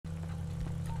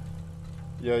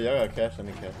Yo, y'all got cash? I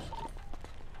need cash.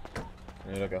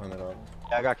 I need like $100.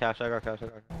 Yeah, I got cash. Yeah,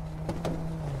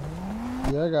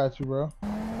 I got you, bro.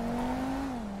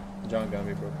 John got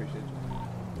me, bro. Appreciate you.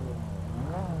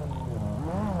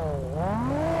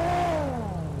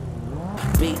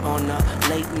 Be on a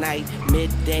late night,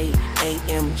 midday,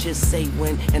 AM, just say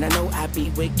when. And I know I be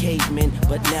with cavemen,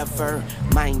 but never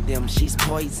mind them. She's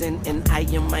poison, and I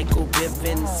am Michael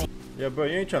Bivins. Yeah, bro,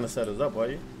 you ain't trying to set us up, are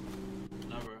you?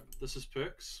 No, bro. This is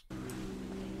Perks.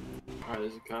 Alright,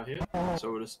 there's a car here.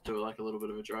 So we'll just do like a little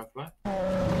bit of a drive-by.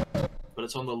 But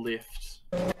it's on the left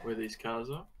where these cars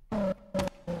are.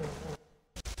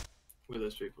 Where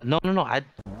those people? No.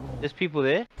 There's people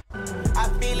there. I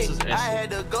feel This is it. I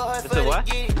had to go hard for a what?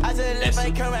 the gig. I said if I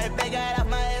come right back out of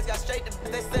my ass, got straight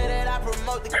to. They said that I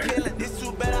promote the killing. This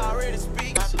too bad I already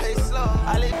speak. I play slow.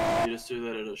 I live. You just do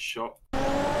that at a shop.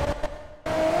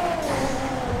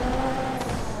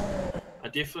 I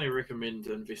definitely recommend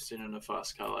investing in a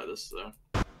fast car like this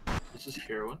though. This is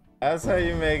heroin. That's how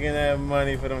you making that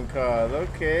money for them cars,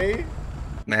 okay?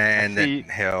 Man, see-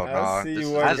 hell no. I see This you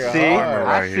is working this see. is hard. armor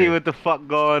I right see here. what the fuck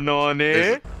going on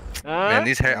here. Man,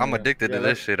 these hair, I'm addicted to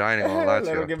this shit. I ain't even gonna lie Let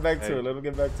to him you. get back to it. Let him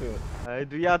get back to it. Alright,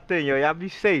 do y'all thing, yo. Y'all be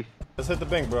safe. Let's hit the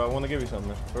bank, bro. I want to give you something,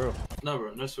 man. For real. No,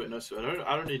 bro. No sweat.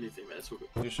 I don't need anything, man. It's all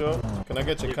good. You sure? Can I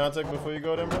get your contact before you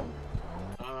go then, bro?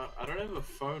 I don't have a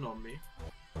phone on me,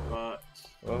 but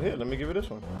Well, here, let me give you this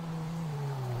one.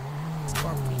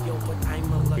 Scorpio, but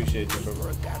I'm a lucky Appreciate you,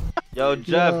 bro. Yo,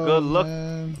 Jeff, good luck,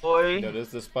 man. boy. Yo, this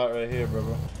is the spot right here,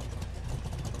 bro.